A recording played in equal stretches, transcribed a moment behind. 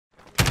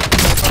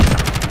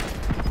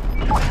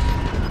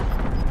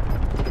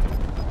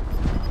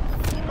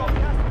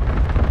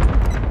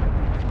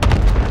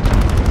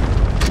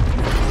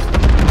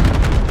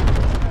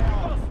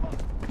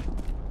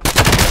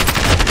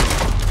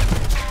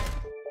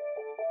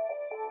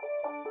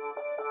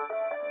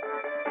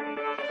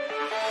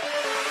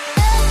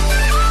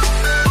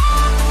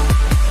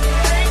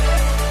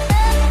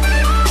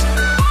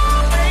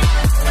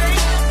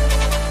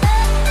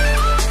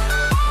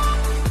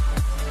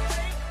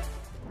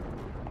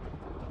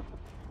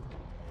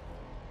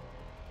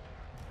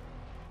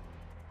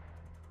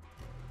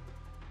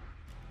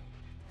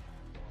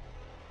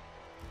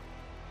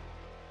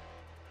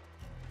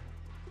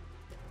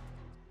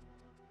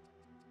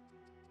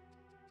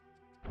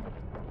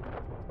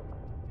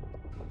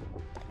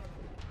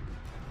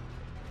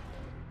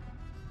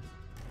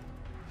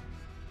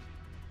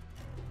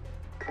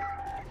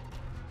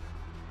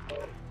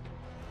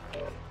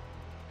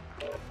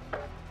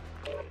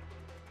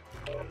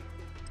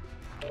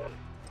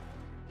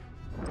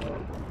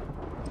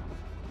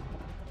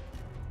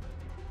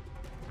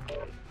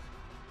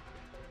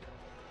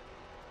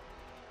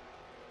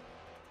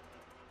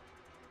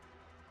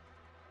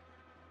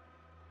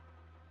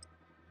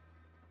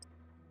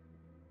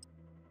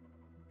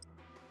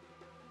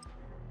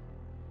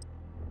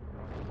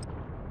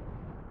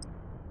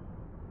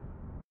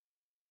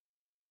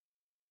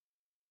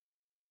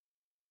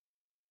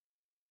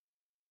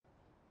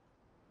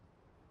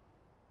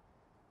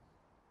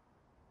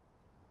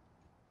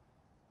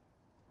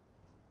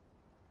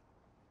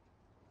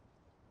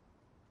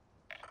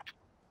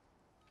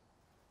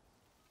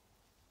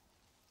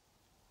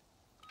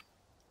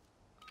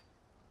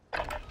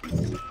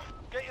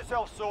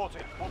yourself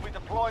sorted. We'll be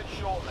deployed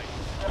shortly.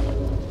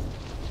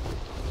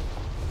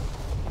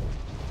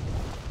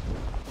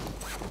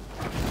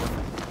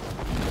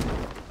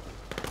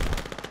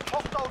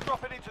 Hostile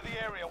dropping into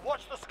the area.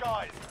 Watch the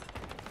skies.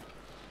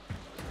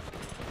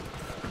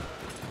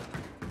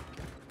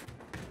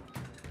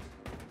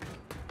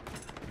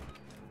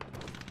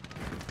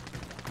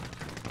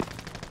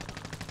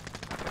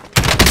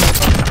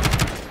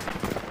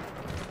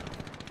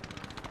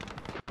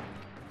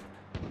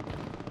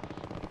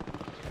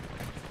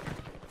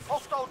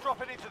 Hostile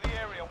dropping into the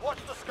area. Watch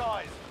the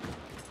skies.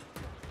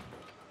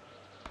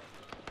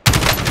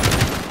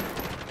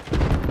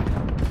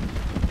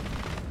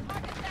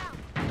 Target down.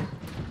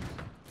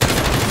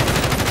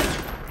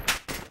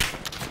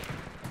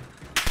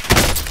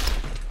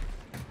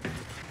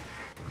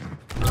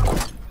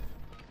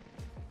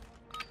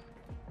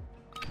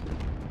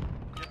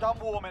 You're done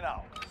warming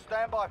up.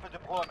 Stand by for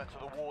deployment to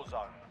the war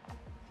zone.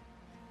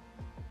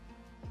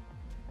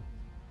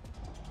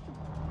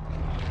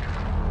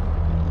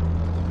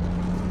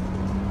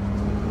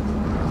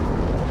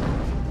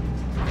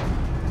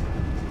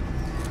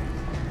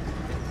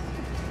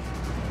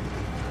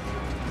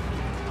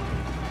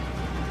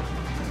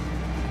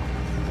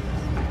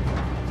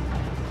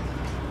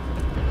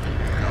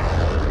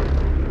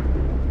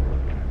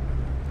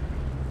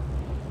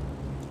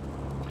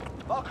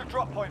 Mark a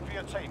drop point for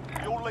your team.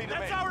 You'll lead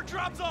them in. That's our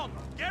drop zone!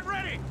 Get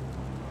ready!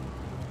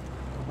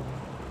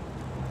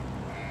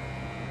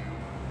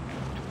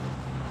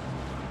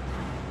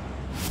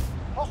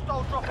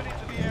 Hostile dropping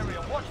into the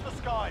area. Watch the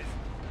skies.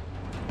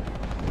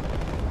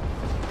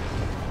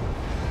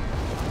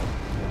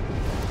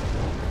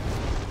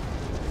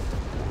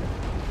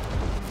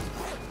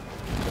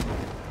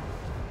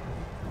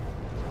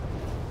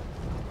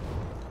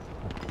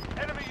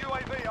 Enemy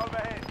UAV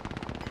overhead.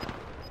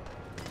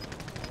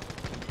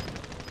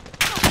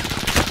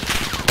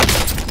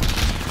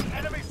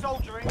 Enemy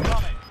soldier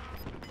incoming.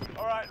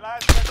 All right,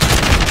 lads.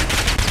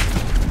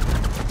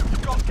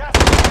 You've got gas.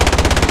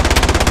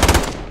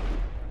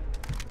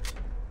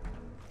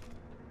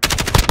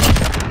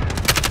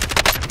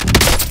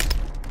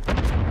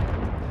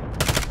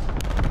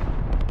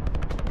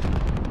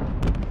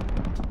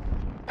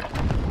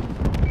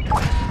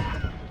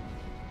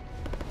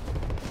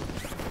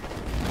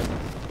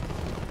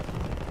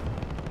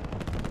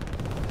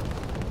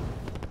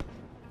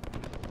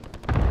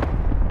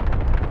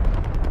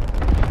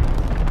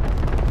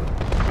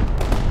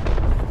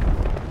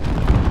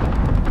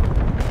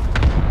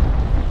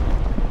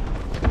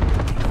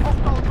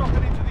 Hostile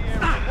dropping into the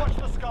area. Watch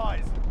the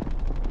skies.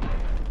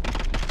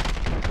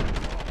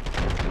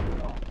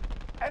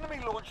 Enemy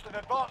launched an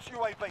advanced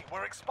UAV.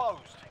 We're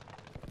exposed.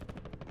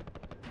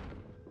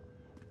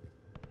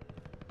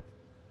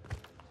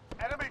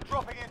 Enemy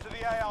dropping into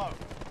the AO.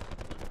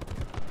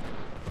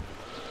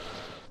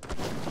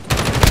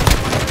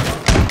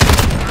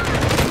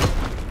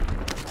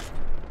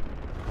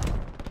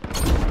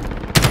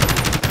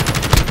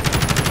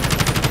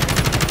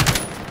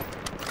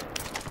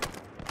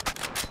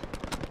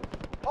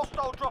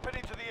 Hostile dropping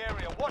into the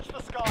area. Watch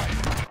the skies.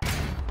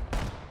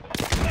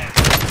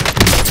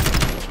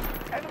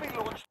 Enemy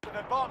launched an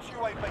advanced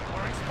UAV.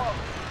 We're exposed.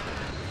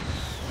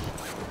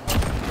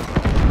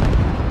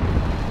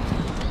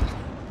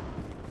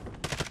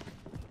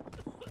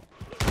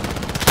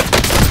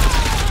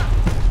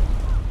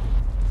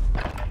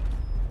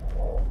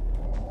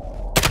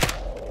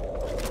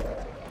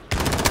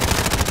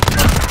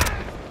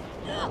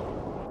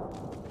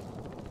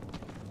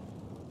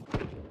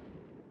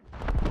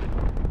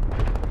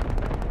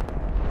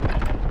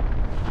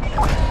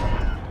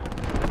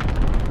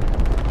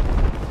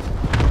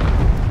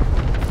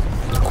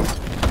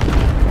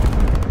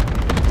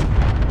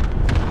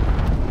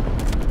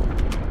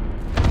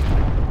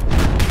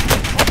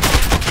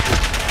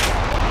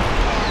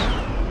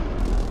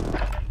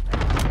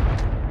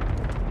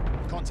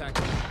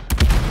 Contact.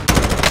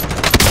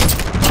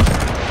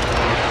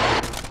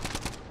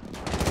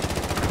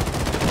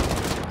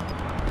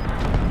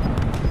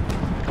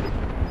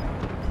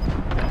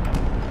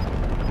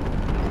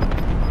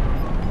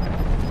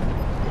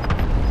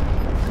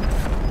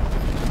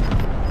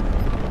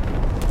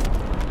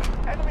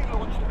 Enemy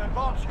launched an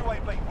advanced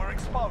UAV. We're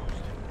exposed.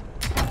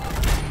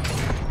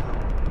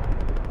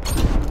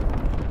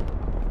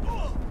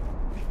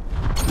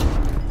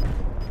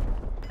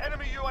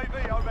 Enemy UAV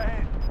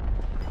overhead.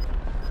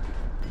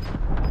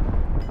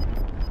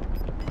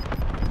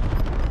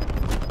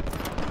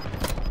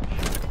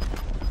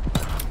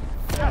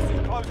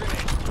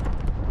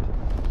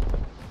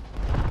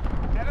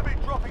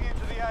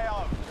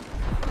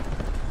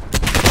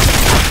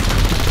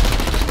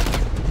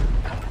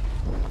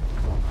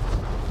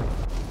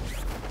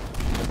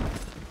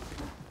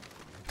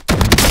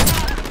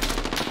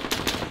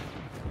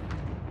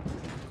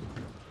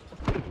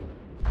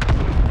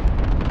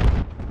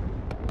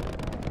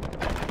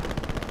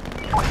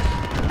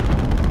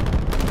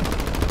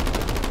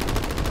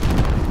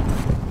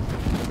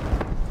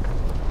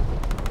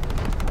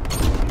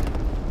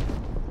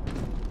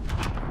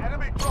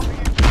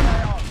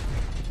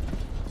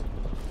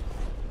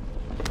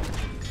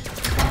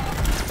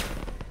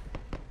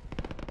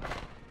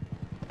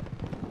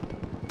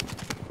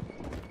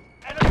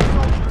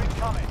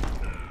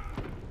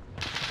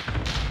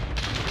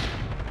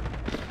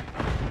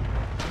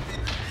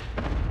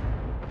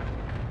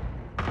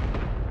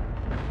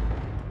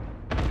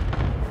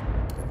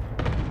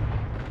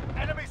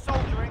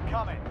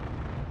 incoming.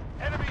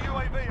 Enemy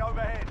UAV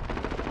overhead.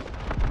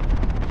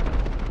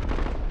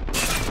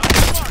 This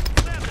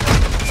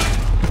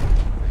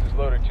is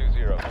loader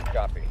 2-0. Good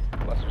copy.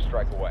 Cluster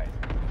strike away.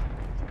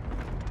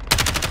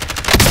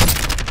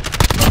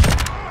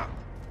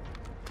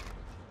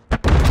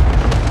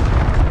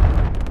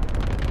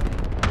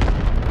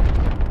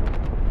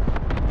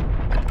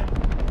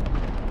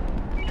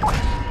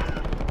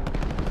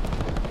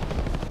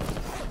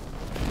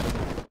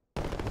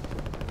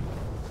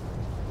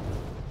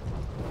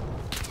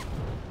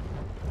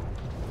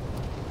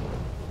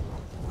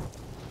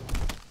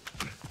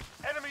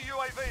 Enemy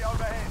UAV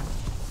overhead.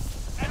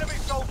 Enemy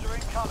soldier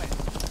incoming.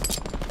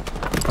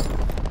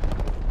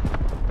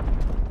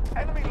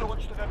 Enemy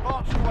launched an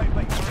advanced UAV.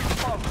 We're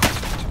exposed.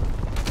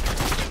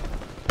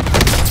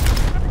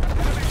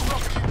 Enemy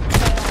dropping into the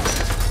AO.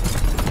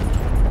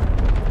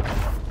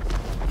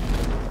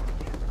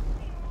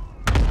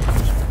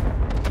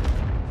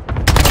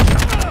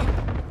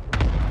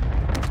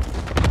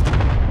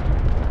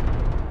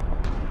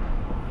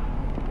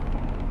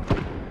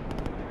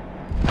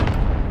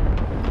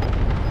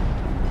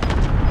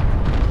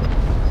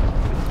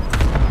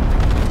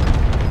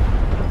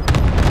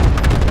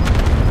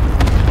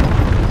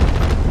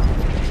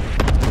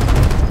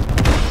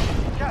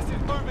 Gas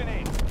is moving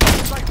in.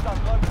 Safe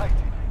zone located.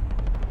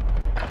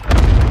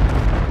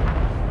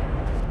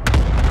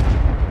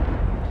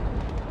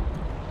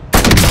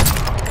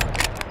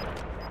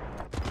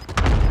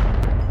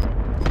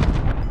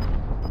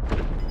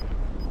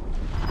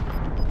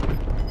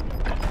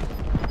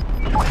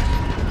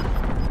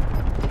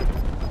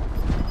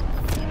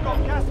 You've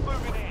got gas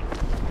moving in.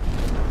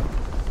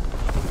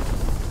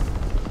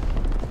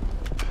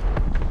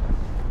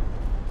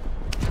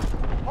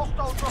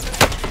 Hostile dropping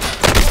in.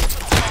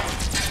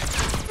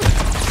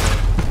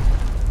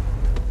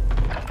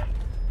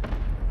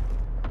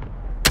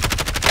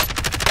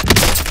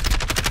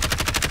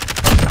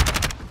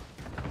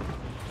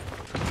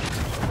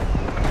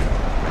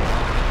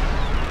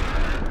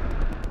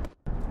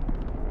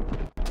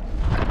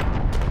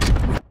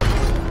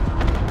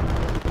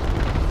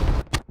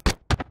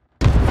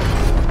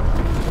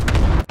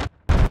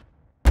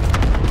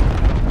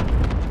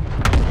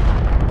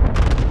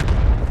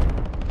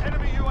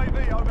 Enemy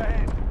UAV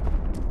overhead.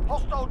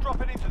 Hostile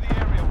dropping into the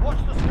area. Watch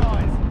the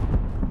skies.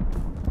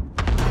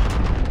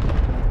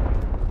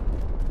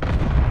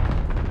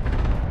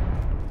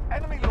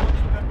 Enemy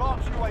launched an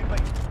advanced UAV.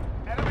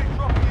 Enemy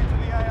dropping into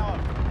the AO.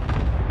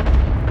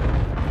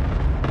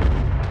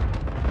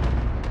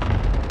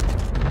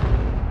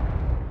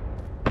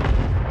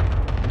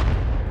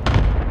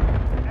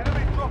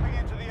 Enemy dropping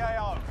into the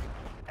AO.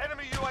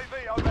 Enemy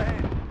UAV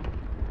overhead.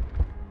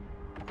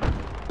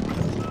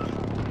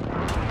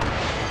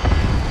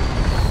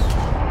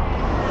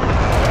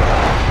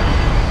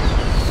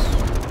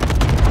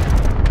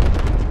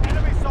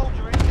 Enemy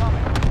soldier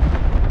incoming.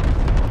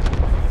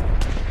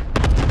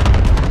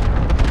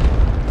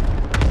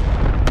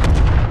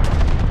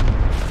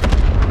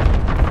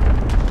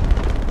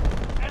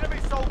 Enemy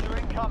soldier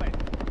incoming.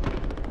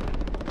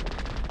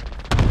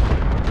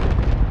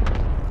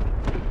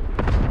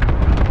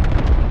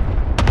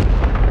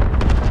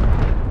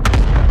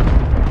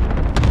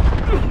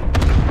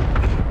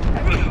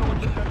 Enemy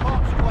launched an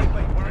advanced UAV.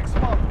 We're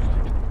exposed.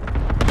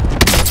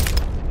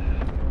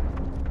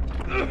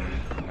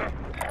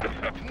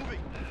 Moving.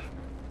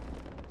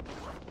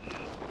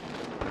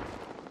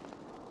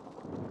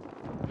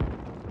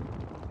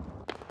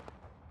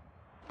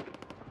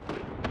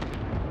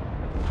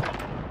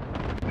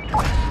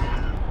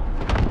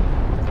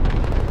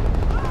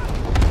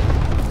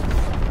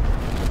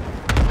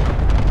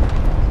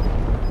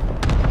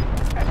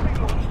 Enemy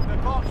launched an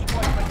advanced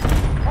UAV.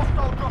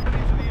 Hostile dropping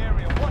into the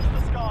area. Watch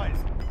the skies.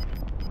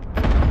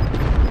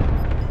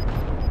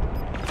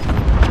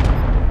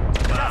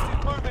 Gas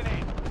is moving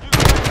in.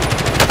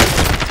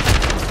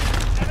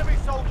 Enemy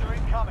soldier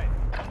incoming.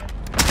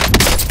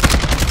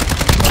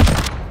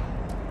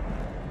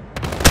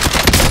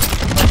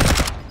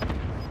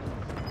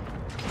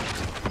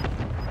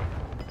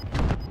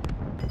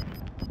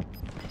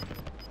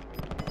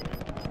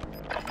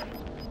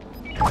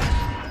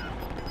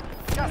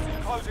 Gas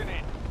is closing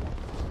in.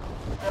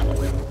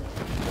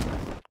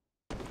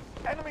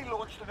 Enemy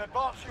launched an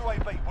advanced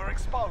UAV. We're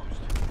exposed.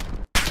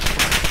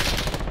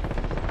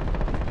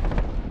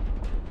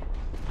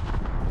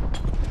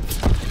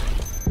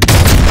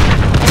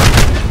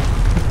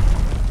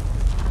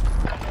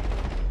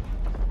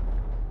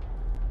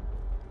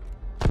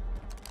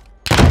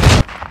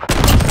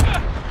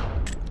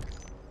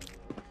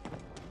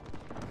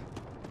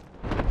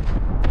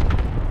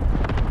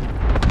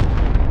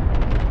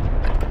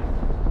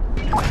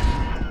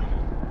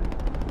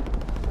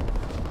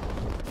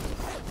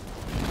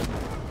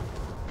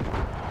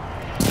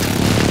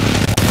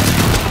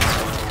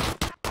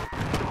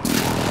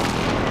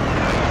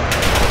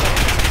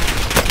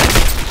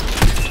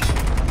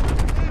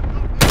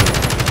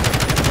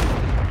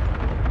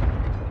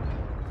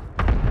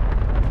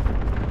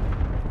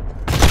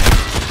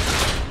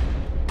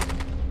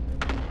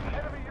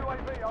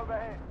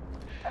 overhead.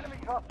 Enemy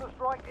cluster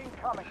strike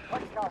incoming.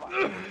 Take cover.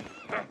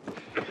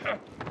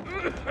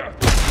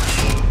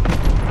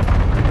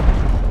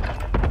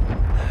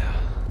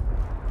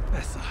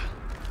 Besser.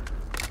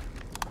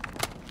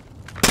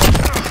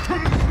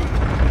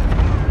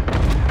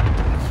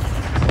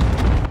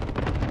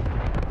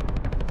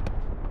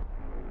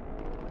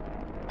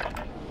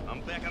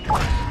 I'm back on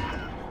track.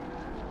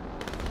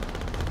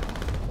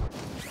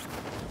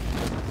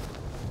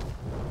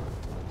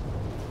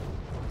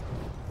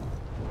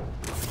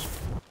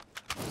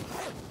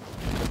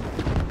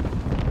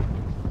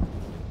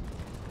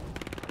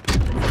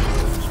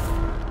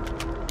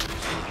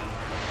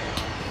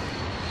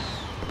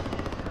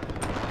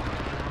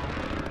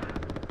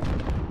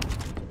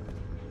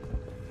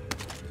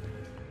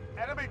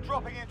 Enemy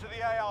dropping into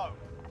the AO.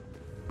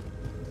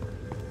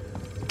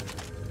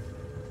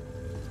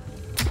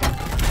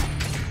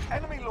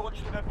 Enemy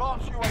launched an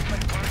advanced UAV.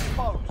 We're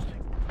exposed.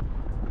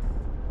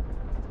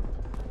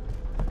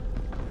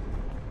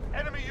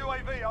 Enemy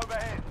UAV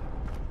overhead.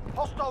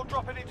 Hostile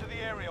dropping into the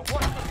area.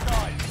 Watch the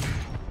skies.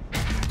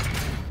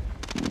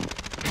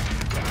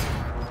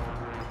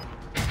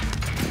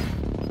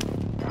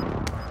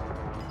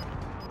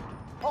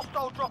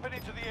 Hostile dropping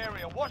into the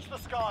area. Watch the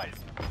skies.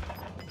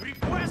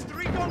 Request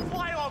recon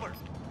flyover.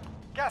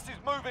 Gas is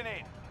moving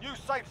in. New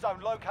safe zone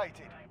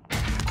located.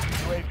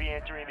 UAV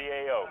entering the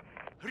AO.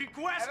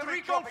 Request Enemy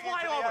recon dropping into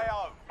the flyover.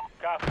 AO.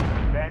 Copy.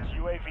 Advanced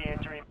UAV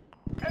entering.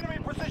 Enemy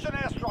precision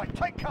airstrike.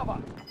 Take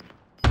cover.